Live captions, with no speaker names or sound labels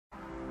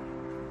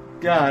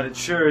God, it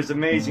sure is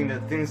amazing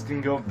that things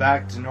can go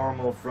back to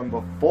normal from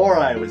before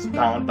I was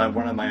bound by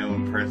one of my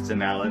own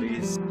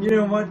personalities. You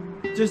know what?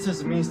 Just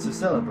as a means to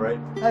celebrate,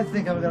 I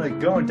think I'm gonna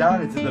go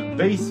down into the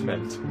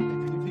basement.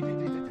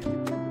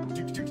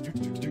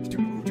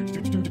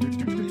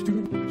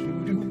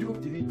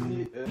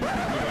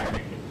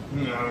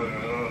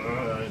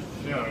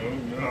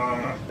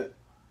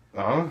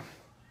 Huh?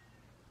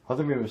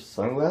 Other me with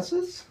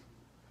sunglasses?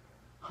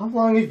 How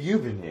long have you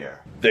been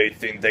here? They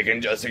think they can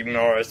just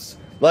ignore us,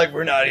 like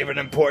we're not even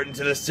important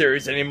to the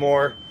series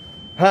anymore.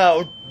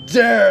 How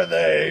dare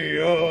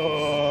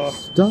they!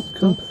 Stop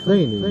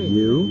complaining,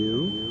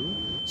 you.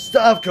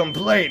 Stop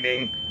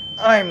complaining!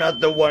 I'm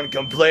not the one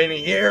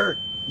complaining here!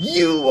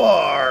 You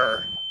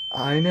are!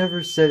 I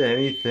never said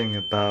anything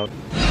about...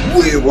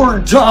 We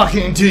weren't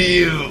talking to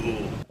you!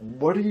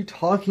 What are you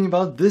talking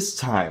about this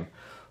time?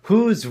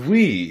 Who's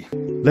we?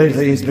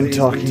 Lately he's been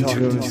talking to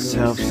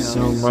himself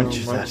so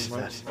much that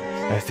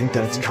I think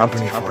that it's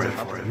company for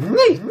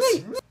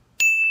him.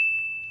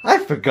 I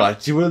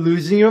forgot you were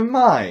losing your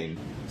mind.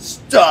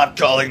 Stop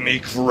calling me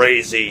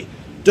crazy!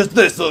 Does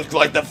this look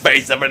like the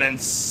face of an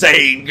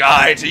insane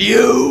guy to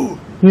you?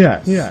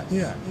 Yeah.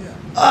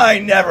 I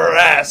never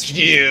asked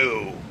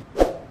you!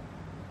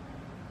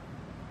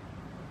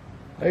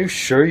 Are you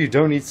sure you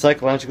don't need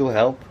psychological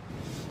help?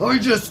 I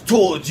just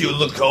told you,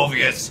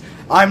 Lukovius!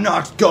 I'm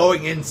not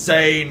going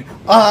insane!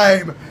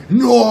 I'm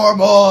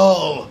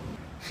normal!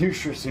 You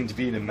sure seem to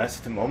be in a mess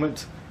at the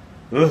moment.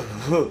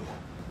 Hello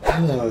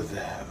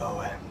there,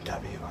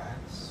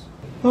 OMWS.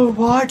 Oh,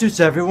 why does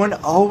everyone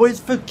always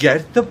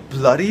forget the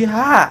bloody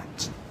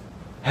hat?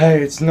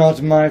 Hey, it's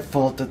not my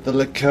fault that the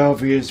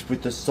Lukovius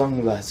with the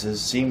sunglasses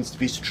seems to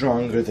be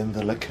stronger than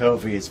the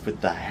Lukovius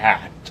with the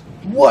hat.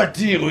 What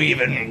do you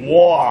even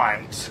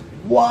want?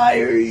 Why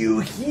are you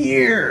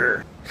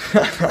here?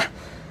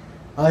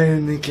 I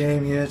only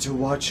came here to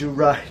watch you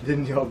writhe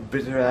in your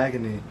bitter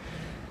agony.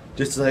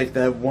 Just like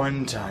that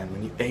one time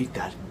when you ate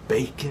that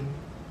bacon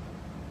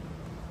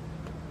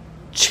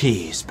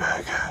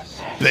cheeseburger.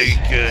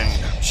 Bacon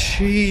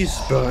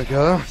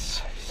cheeseburger?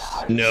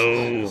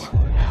 No.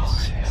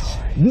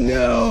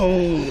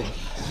 No.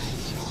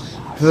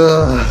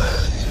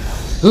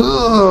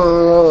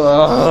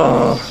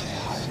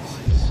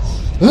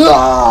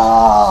 Ah!